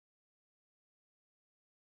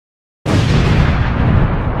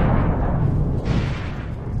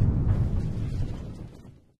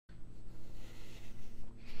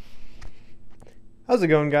How's it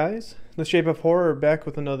going, guys? The Shape of Horror back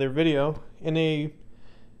with another video in a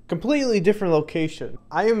completely different location.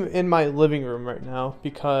 I am in my living room right now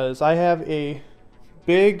because I have a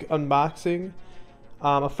big unboxing,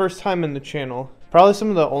 a first time in the channel. Probably some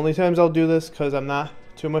of the only times I'll do this because I'm not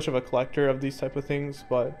too much of a collector of these type of things,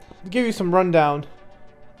 but to give you some rundown,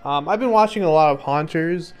 I've been watching a lot of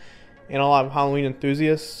haunters and a lot of Halloween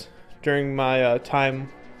enthusiasts during my time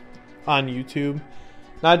on YouTube.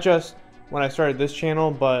 Not just when I started this channel,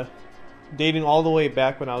 but dating all the way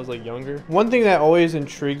back when I was like younger. One thing that always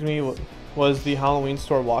intrigued me was the Halloween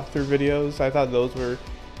store walkthrough videos. I thought those were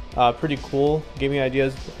pretty cool. Gave me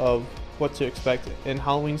ideas of what to expect in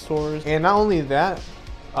Halloween stores. And not only that,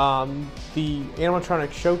 the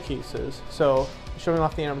animatronic showcases. So showing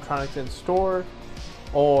off the animatronics in store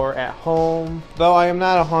or at home. Though I am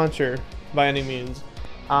not a haunter by any means,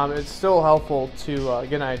 it's still helpful to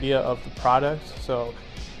get an idea of the product. So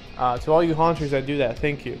to all you haunters that do that,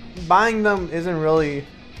 thank you. Buying them isn't really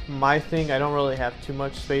my thing. I don't really have too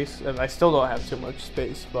much space, and I still don't have too much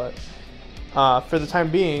space, but for the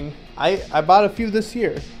time being, I bought a few this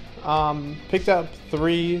year. Picked up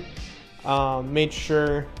 3, made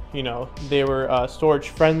sure, you know, they were storage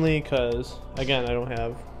friendly because, again, I don't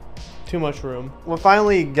have too much room. What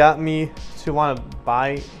finally got me to want to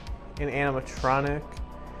buy an animatronic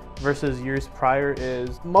versus years prior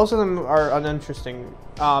is most of them are uninteresting.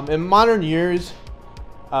 In modern years,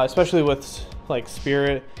 especially with like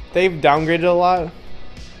Spirit, they've downgraded a lot,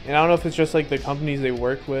 and I don't know if it's just like the companies they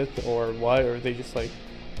work with or what, or they just like,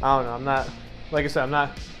 I don't know. I'm not, like I said, I'm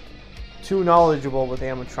not too knowledgeable with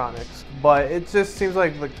animatronics, but it just seems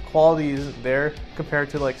like the quality isn't there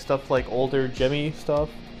compared to like stuff like older Jimmy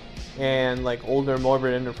stuff and like older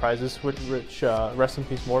Morbid Enterprises, which rest in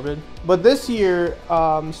peace Morbid. But this year,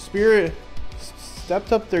 Spirit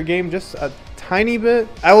stepped up their game just a tiny bit.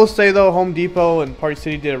 I will say though, Home Depot and Party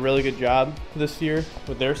City did a really good job this year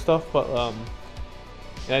with their stuff, but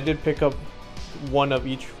and I did pick up one of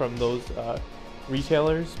each from those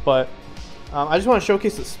retailers. But I just want to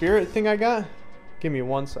showcase the Spirit thing I got. Give me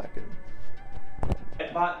 1 second.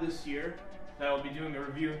 I bought this year that I will be doing a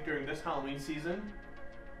review during this Halloween season.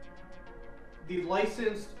 The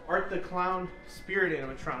licensed Art the Clown Spirit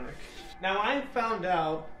animatronic. Now I found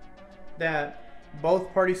out that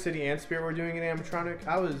both Party City and Spirit were doing an animatronic.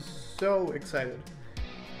 I was so excited.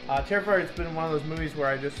 Terrifier has been one of those movies where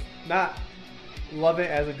I just not love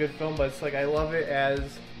it as a good film, but it's like I love it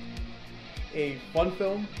as a fun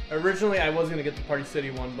film. Originally I was gonna get the Party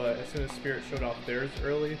City one, but as soon as Spirit showed off theirs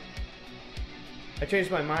early, I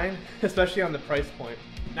changed my mind, especially on the price point.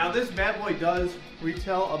 Now this bad boy does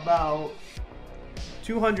retail about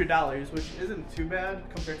 $200, which isn't too bad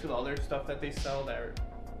compared to the other stuff that they sell that are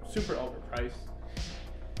super overpriced.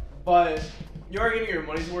 But you are getting your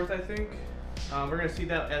money's worth, I think. We're gonna see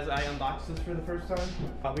that as I unbox this for the first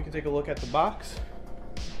time. We can take a look at the box.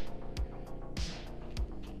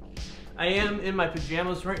 I am in my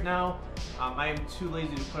pajamas right now. I am too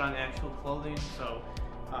lazy to put on actual clothing, so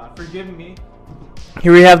forgive me.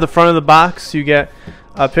 Here we have the front of the box. You get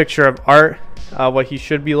a picture of Art, what he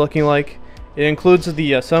should be looking like. It includes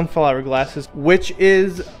the sunflower glasses, which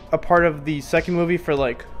is a part of the second movie for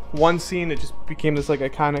like one scene. It just became this like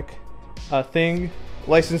iconic thing.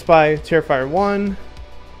 Licensed by Terrifier 1.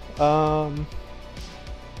 And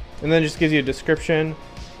then just gives you a description.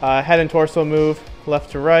 Head and torso move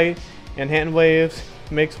left to right and hand waves.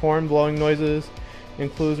 Makes horn blowing noises.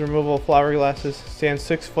 Includes removal of flower glasses. Stands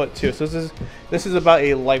 6'2". So this is about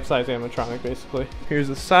a life-size animatronic basically. Here's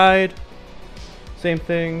the side. Same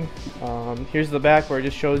thing. Here's the back where it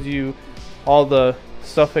just shows you all the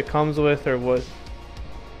stuff it comes with or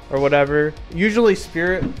whatever. Usually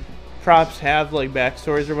Spirit props have like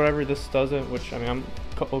backstories or whatever. This doesn't, which I mean I'm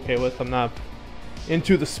okay with. I'm not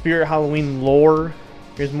into the Spirit Halloween lore.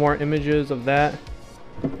 Here's more images of that.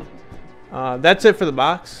 That's it for the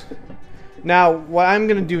box. Now what I'm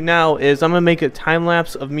gonna do now is I'm gonna make a time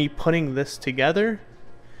lapse of me putting this together.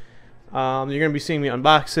 You're going to be seeing me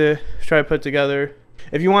unbox it, try to put it together.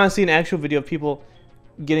 If you want to see an actual video of people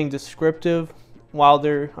getting descriptive while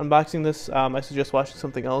they're unboxing this, I suggest watching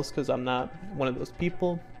something else because I'm not one of those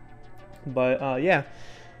people. But yeah,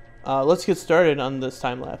 let's get started on this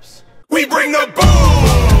time lapse. We bring the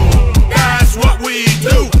boom! That's what we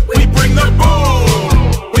do! We bring the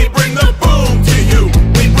boom! We bring the boom to you!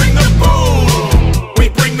 We bring the boom! We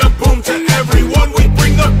bring the boom to everyone! We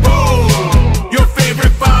bring the boom! Your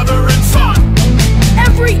favorite father and son!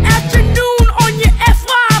 Every afternoon on your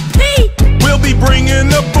FYP, we'll be bringing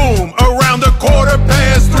the boom around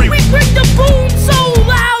 3:15. we bring the boom so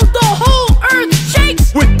loud the whole earth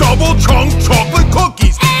shakes. With double chunk chocolate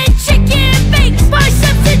cookies And chicken bakes by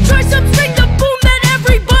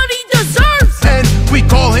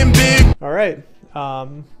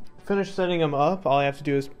right. Finish setting them up. All I have to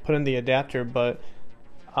do is put in the adapter, but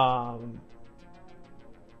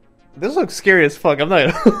this looks scary as fuck. I'm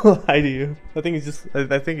not gonna lie to you. I think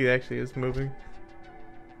he actually is moving.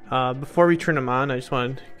 Before we turn them on, I just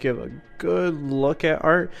want to give a good look at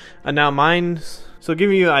art. Now mine's, so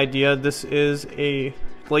giving you an idea, this is a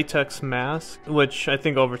latex mask, which I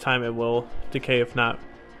think over time it will decay if not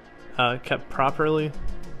kept properly.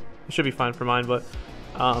 It should be fine for mine, but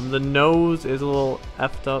the nose is a little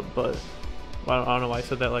effed up, but I don't know why I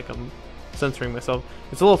said that like I'm censoring myself.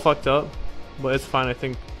 It's a little fucked up, but it's fine. I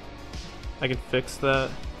think I can fix that.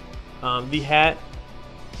 The hat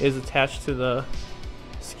is attached to the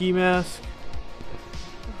ski mask.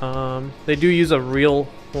 They do use a real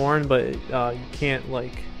horn, but you can't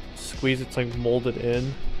like squeeze, it's like molded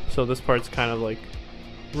in, so this part's kind of like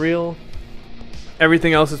real.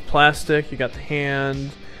 Everything else is plastic. You got the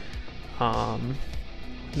hand,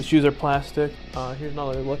 the shoes are plastic. Here's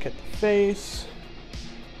another look at the face.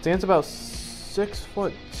 Dan's about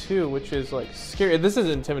 6'2", which is like scary. This is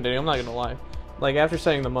intimidating, I'm not gonna lie. Like after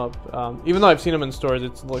setting them up, even though I've seen them in stores,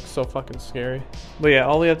 it looks so fucking scary. But yeah,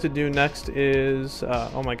 all we have to do next is,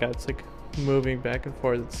 oh my god, it's like moving back and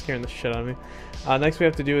forth. It's scaring the shit out of me. Next we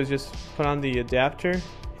have to do is just put on the adapter,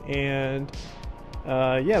 and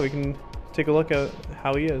yeah, we can take a look at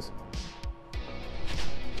how he is.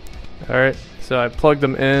 Alright, so I plugged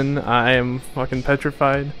them in. I am fucking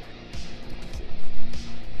petrified.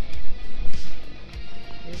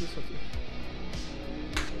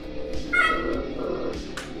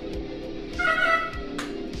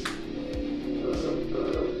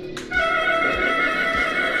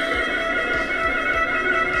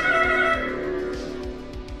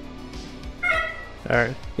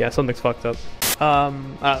 Alright, yeah, something's fucked up.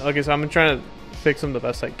 Okay, so I'm trying to fix them the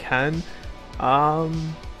best I can.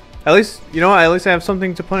 At least, you know, at least I have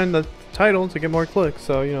something to put in the title to get more clicks,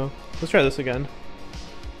 so, you know, let's try this again.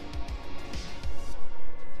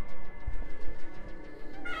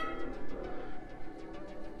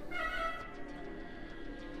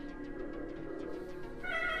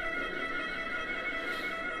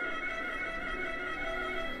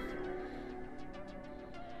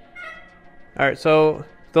 Alright, so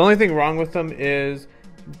the only thing wrong with them is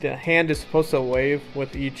the hand is supposed to wave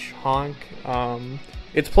with each honk.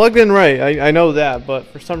 It's plugged in right, I know that, but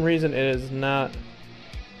for some reason it is not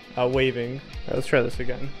waving. Alright, let's try this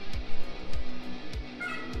again.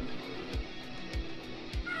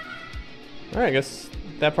 Alright, I guess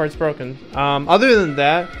that part's broken. Other than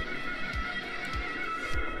that,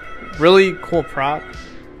 really cool prop.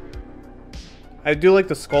 I do like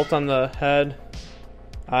the sculpt on the head.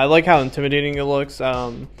 I like how intimidating it looks.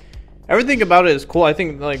 Everything about it is cool. I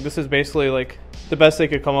think like this is basically like the best they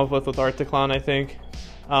could come up with Art the Clown, I think.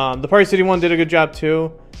 The Party City one did a good job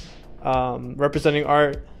too, representing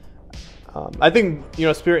art. I think, you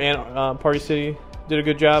know, Spirit and Party City did a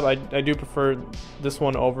good job. I do prefer this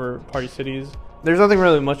one over Party City's. There's nothing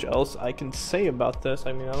really much else I can say about this.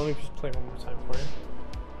 I mean, let me just play it one more time for you.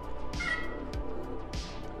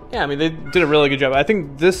 Yeah, I mean, they did a really good job. I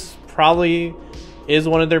think this probably is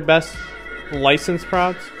one of their best licensed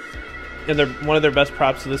props, and they're one of their best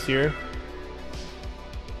props this year.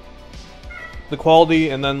 The quality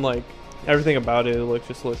and then like everything about it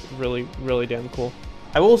looks really, really damn cool.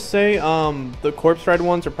 I will say the Corpse Ride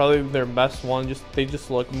ones are probably their best one. They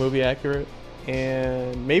just look movie accurate.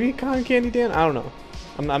 And maybe Cotton Candy Dan, I don't know.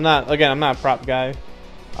 I'm not a prop guy.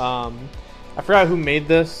 I forgot who made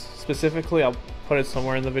this specifically. I'll put it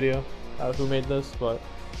somewhere in the video who made this, but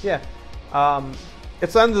yeah.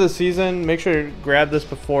 It's the end of the season. Make sure to grab this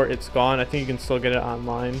before it's gone. I think you can still get it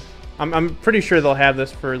online. I'm pretty sure they'll have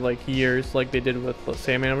this for like years, like they did with the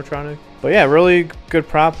Sam Animatronic. But yeah, really good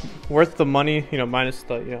prop, worth the money, you know, minus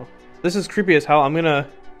the, you know. This is creepy as hell. I'm gonna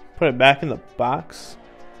put it back in the box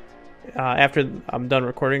after I'm done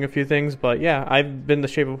recording a few things. But yeah, I've been The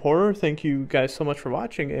Shape of Horror. Thank you guys so much for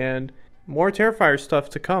watching, and more Terrifier stuff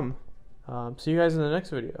to come. See you guys in the next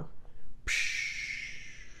video. Psh.